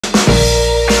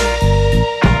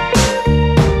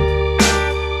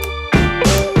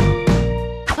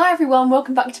everyone,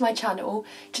 welcome back to my channel.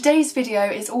 Today's video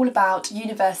is all about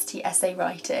university essay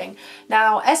writing.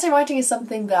 Now, essay writing is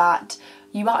something that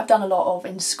you might have done a lot of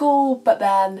in school, but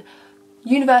then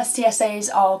university essays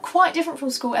are quite different from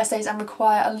school essays and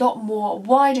require a lot more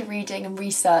wider reading and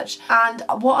research. And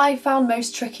what I found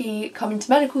most tricky coming to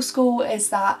medical school is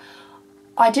that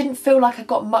I didn't feel like I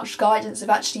got much guidance of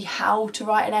actually how to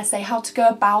write an essay, how to go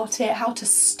about it, how to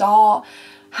start,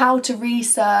 how to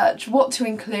research, what to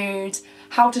include,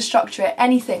 how to structure it,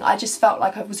 anything. I just felt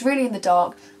like I was really in the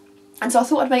dark, and so I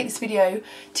thought I'd make this video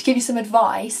to give you some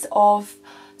advice of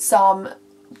some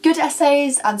good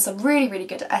essays and some really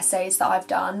good essays that I've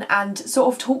done, and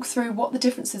sort of talk through what the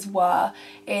differences were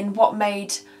in what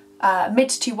made mid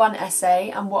to one essay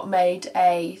and what made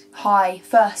a high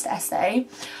first essay,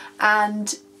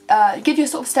 and give you a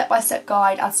sort of step-by-step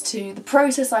guide as to the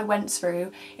process I went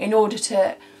through in order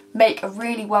to make a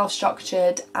really well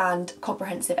structured and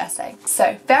comprehensive essay.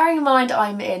 So bearing in mind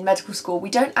I'm in medical school, we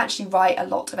don't actually write a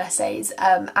lot of essays,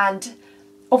 and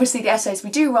obviously the essays we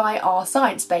do write are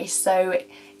science based, so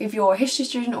if you're a history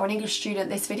student or an English student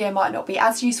this video might not be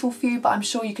as useful for you, but I'm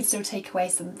sure you could still take away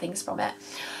some things from it.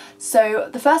 So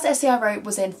the first essay I wrote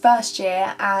was in first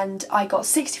year and I got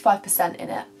 65% in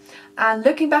it. And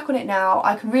looking back on it now,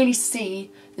 I can really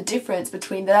see the difference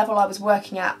between the level I was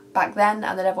working at back then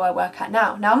and the level I work at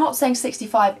now. Now, I'm not saying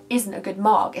 65 isn't a good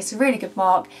mark. It's a really good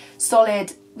mark,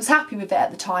 solid, was happy with it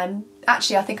at the time.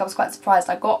 Actually, I think I was quite surprised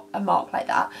I got a mark like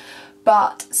that.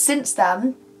 But since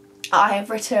then, I have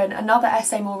written another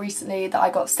essay more recently that I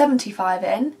got 75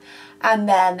 in, and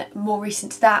then more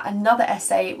recent to that, another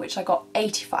essay which I got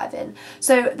 85 in.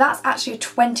 So that's actually a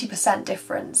 20%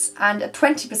 difference, and a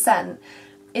 20%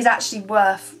 is actually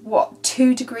worth, what,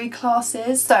 2 degree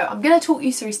classes? So I'm going to talk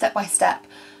you through step by step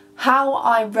how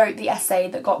I wrote the essay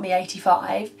that got me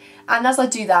 85, and as I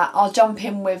do that I'll jump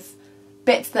in with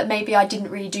bits that maybe I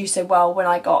didn't really do so well when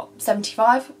I got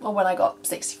 75 or when I got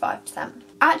 65%.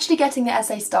 Actually getting the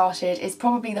essay started is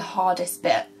probably the hardest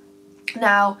bit.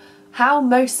 Now, how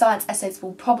most science essays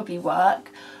will probably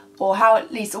work, or how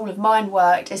at least all of mine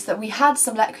worked, is that we had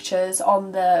some lectures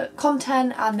on the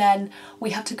content and then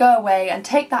we had to go away and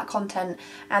take that content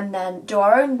and then do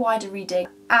our own wider reading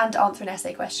and answer an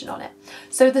essay question on it.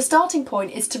 So the starting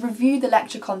point is to review the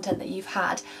lecture content that you've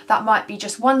had. That might be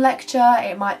just one lecture,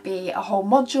 it might be a whole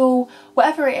module,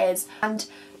 whatever it is, and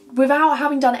without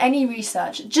having done any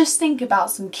research, just think about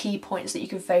some key points that you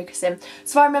can focus in.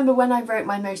 So I remember when I wrote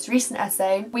my most recent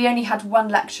essay, we only had one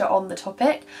lecture on the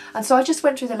topic, and so I just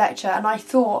went through the lecture and I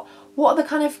thought, what are the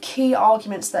kind of key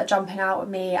arguments that are jumping out at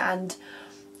me, and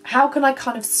how can I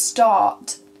kind of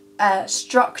start a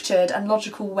structured and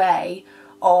logical way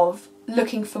of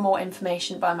looking for more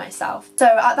information by myself. So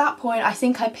at that point I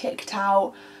think I picked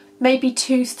out maybe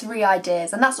 2-3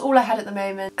 ideas, and that's all I had at the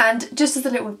moment. And just as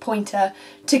a little pointer,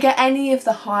 to get any of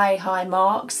the high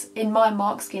marks, in my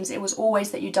mark schemes it was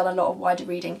always that you'd done a lot of wider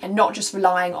reading and not just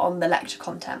relying on the lecture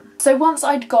content. So once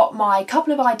I'd got my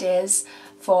couple of ideas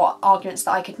for arguments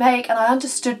that I could make and I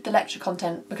understood the lecture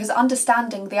content, because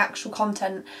understanding the actual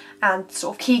content and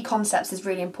sort of key concepts is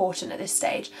really important at this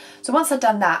stage. So once I'd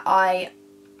done that, I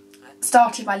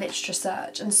started my literature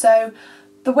search. And so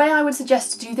the way I would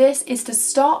suggest to do this is to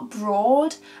start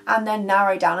broad and then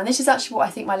narrow down, and this is actually what I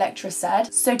think my lecturer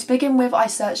said. So to begin with, I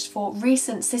searched for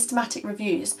recent systematic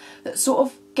reviews that sort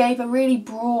of gave a really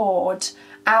broad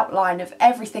outline of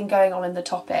everything going on in the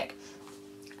topic.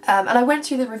 And I went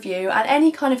through the review, and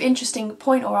any kind of interesting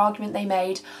point or argument they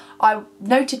made I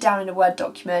noted down in a Word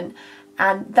document,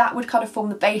 and that would kind of form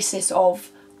the basis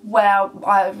of where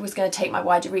I was going to take my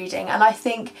wider reading. And I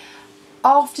think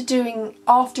after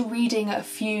reading a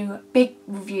few big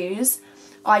reviews,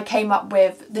 I came up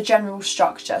with the general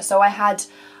structure. So I had,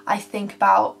 I think,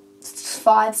 about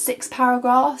 5-6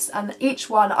 paragraphs, and each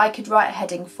one I could write a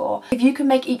heading for. If you can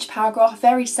make each paragraph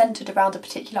very centred around a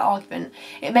particular argument,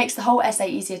 it makes the whole essay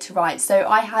easier to write. So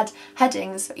I had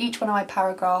headings for each one of my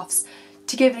paragraphs.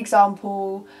 To give an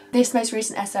example, this most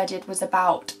recent essay I did was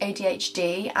about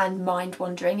ADHD and mind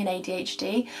wandering in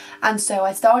ADHD, and so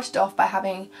I started off by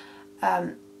having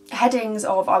headings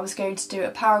of, I was going to do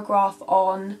a paragraph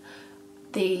on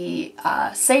the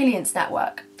salience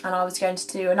network, and I was going to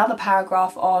do another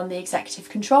paragraph on the executive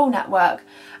control network,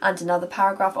 and another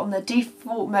paragraph on the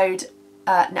default mode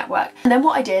network. And then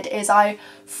what I did is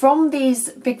from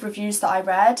these big reviews that I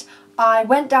read, I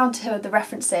went down to the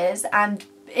references, and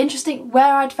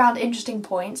where I'd found interesting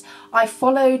points, I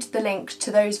followed the link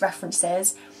to those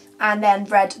references and then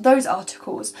read those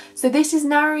articles. So this is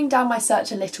narrowing down my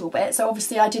search a little bit. So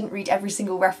obviously I didn't read every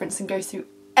single reference and go through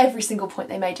every single point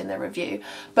they made in their review,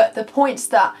 but the points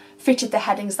that fitted the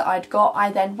headings that I'd got,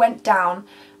 I then went down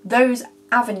those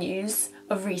avenues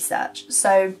of research.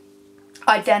 So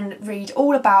I'd then read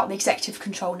all about the executive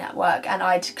control network, and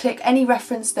I'd click any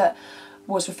reference that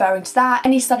was referring to that,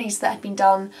 any studies that had been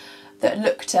done that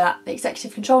looked at the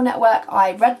executive control network,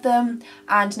 I read them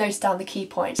and noted down the key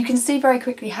points. You can see very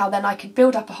quickly how then I could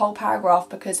build up a whole paragraph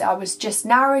because I was just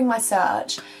narrowing my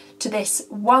search to this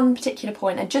one particular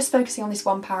point and just focusing on this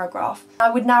one paragraph. I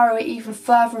would narrow it even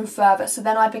further and further, so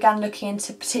then I began looking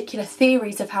into particular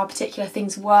theories of how particular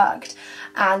things worked.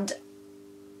 And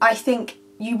I think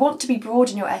you want to be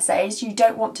broad in your essays. You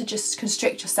don't want to just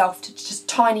constrict yourself to just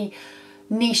tiny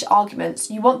niche arguments.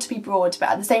 You want to be broad, but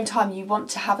at the same time you want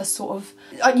to have a sort of,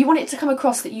 you want it to come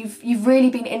across that you've really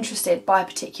been interested by a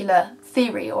particular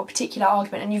theory or a particular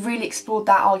argument, and you've really explored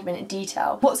that argument in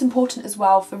detail. What's important as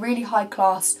well for really high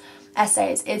class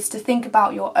essays is to think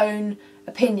about your own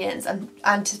opinions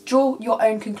and to draw your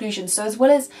own conclusions. So as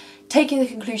well as taking the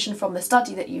conclusion from the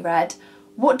study that you read,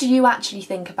 what do you actually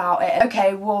think about it?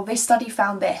 Okay, well, this study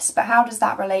found this, but how does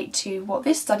that relate to what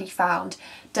this study found?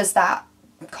 Does that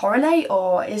correlate,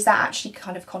 or is that actually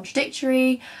kind of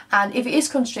contradictory? And if it is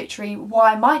contradictory,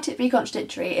 why might it be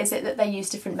contradictory? Is it that they use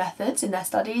different methods in their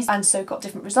studies and so got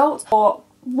different results? Or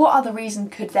what other reason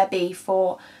could there be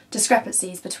for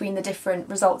discrepancies between the different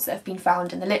results that have been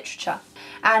found in the literature?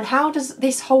 And how does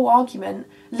this whole argument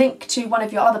link to one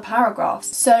of your other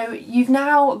paragraphs? So you've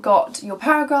now got your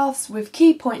paragraphs with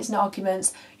key points and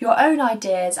arguments, your own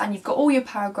ideas, and you've got all your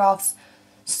paragraphs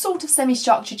sort of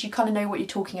semi-structured. You kind of know what you're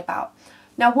talking about.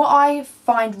 Now, what I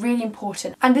find really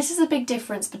important, and this is a big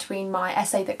difference between my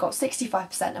essay that got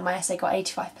 65% and my essay got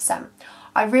 85%,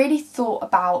 I really thought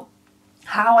about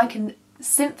how I can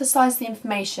synthesize the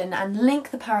information and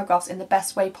link the paragraphs in the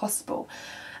best way possible.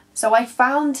 So I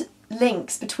found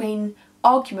links between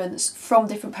arguments from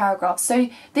different paragraphs. So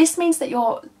this means that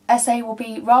your essay will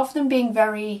be, rather than being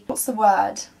very, what's the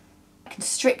word,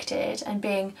 constricted and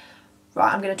being,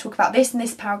 right, I'm going to talk about this in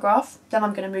this paragraph, then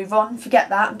I'm going to move on, forget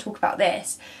that and talk about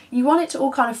this. You want it to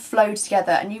all kind of flow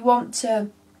together, and you want to,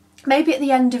 maybe at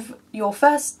the end of your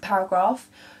first paragraph,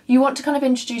 you want to kind of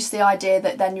introduce the idea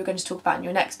that then you're going to talk about in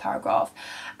your next paragraph.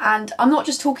 And I'm not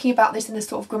just talking about this in this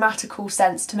sort of grammatical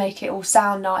sense to make it all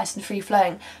sound nice and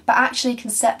free-flowing, but actually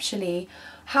conceptually,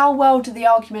 how well do the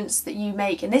arguments that you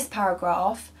make in this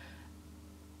paragraph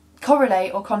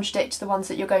correlate or contradict the ones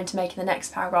that you're going to make in the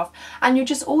next paragraph? And you're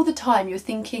just all the time you're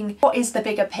thinking, what is the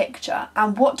bigger picture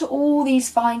and what do all these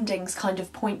findings kind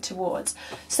of point towards?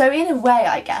 So in a way,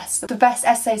 I guess the best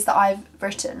essays that I've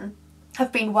written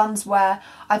have been ones where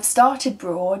I've started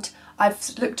broad,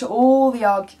 I've looked at all the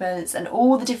arguments and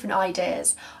all the different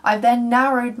ideas, I've then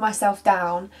narrowed myself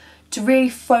down to really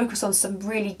focus on some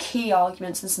really key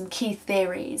arguments and some key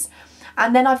theories.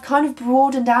 And then I've kind of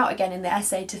broadened out again in the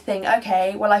essay to think,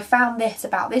 okay, well, I found this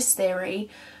about this theory,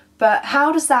 but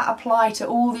how does that apply to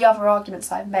all the other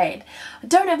arguments I've made? I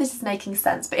don't know if this is making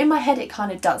sense, but in my head it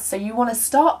kind of does. So you want to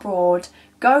start broad,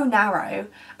 go narrow,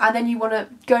 and then you want to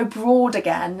go broad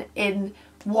again in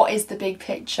what is the big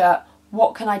picture,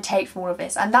 what can I take from all of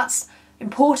this? And that's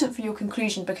important for your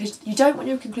conclusion, because you don't want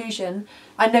your conclusion,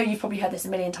 I know you've probably heard this a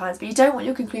million times, but you don't want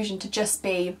your conclusion to just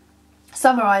be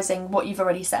summarising what you've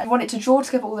already said. You want it to draw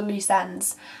together all the loose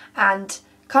ends and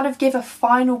kind of give a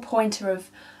final pointer of,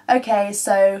 okay,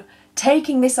 so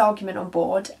taking this argument on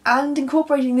board and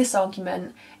incorporating this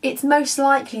argument, it's most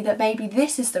likely that maybe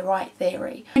this is the right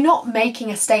theory. You're not making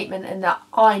a statement in that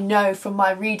I know from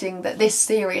my reading that this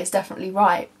theory is definitely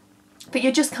right, but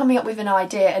you're just coming up with an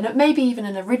idea, and maybe even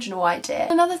an original idea.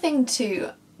 Another thing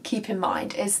to keep in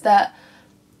mind is that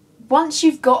once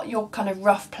you've got your kind of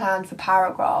rough plan for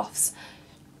paragraphs,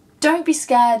 don't be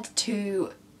scared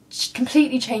to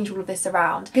completely change all of this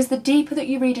around, because the deeper that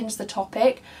you read into the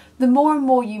topic, the more and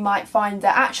more you might find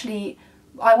that actually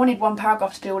I wanted one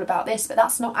paragraph to be all about this, but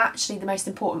that's not actually the most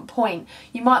important point.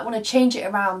 You might want to change it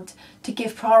around to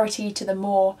give priority to the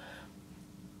more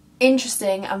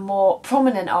interesting and more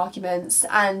prominent arguments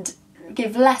and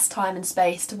give less time and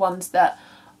space to ones that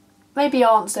maybe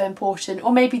aren't so important,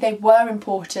 or maybe they were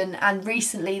important and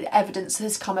recently the evidence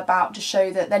has come about to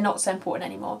show that they're not so important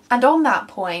anymore. And on that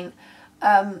point,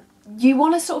 you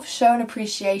want to sort of show an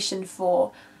appreciation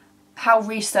for how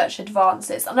research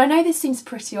advances. And I know this seems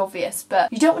pretty obvious,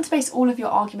 but you don't want to base all of your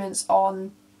arguments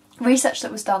on research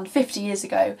that was done 50 years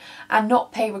ago and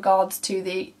not pay regards to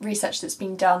the research that's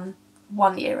been done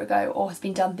 1 year ago or has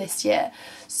been done this year.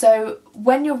 So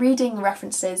when you're reading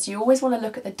references, you always want to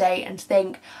look at the date and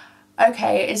think,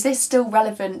 okay, is this still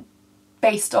relevant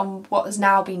based on what has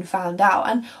now been found out?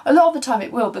 And a lot of the time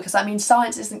it will, because I mean,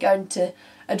 science isn't going to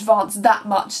advanced that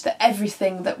much that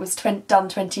everything that was done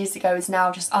 20 years ago is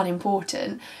now just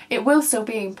unimportant. It will still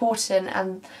be important,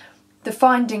 and the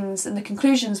findings and the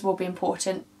conclusions will be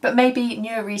important, but maybe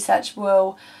newer research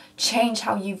will change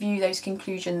how you view those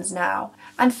conclusions now.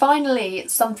 And finally,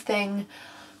 something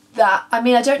that, I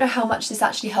mean, I don't know how much this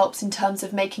actually helps in terms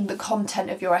of making the content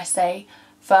of your essay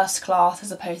first class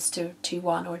as opposed to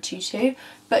 2-1 or 2-2,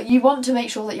 but you want to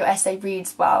make sure that your essay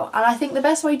reads well. And I think the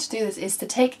best way to do this is to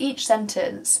take each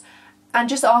sentence and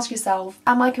just ask yourself,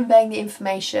 am I conveying the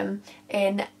information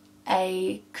in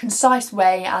a concise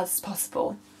way as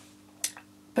possible?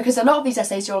 Because a lot of these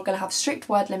essays you're going to have strict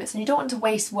word limits and you don't want to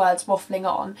waste words waffling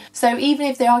on. So even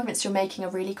if the arguments you're making are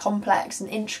really complex and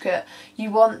intricate,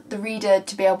 you want the reader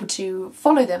to be able to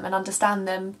follow them and understand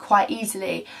them quite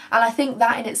easily. And I think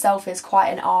that in itself is quite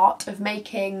an art of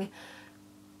making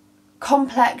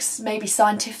complex, maybe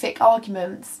scientific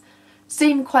arguments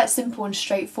seem quite simple and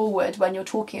straightforward when you're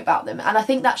talking about them. And I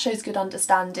think that shows good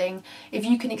understanding. If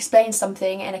you can explain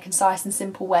something in a concise and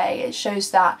simple way, it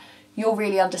shows that you're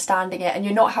really understanding it and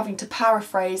you're not having to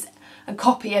paraphrase and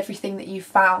copy everything that you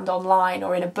found online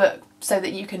or in a book so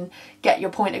that you can get your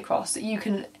point across, that you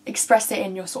can express it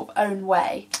in your sort of own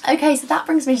way. Okay, so that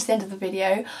brings me to the end of the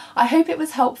video. I hope it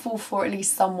was helpful for at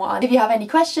least someone. If you have any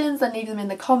questions, then leave them in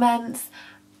the comments,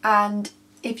 and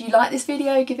if you like this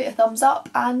video, give it a thumbs up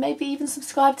and maybe even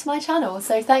subscribe to my channel.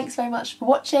 So thanks very much for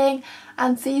watching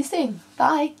and see you soon.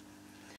 Bye!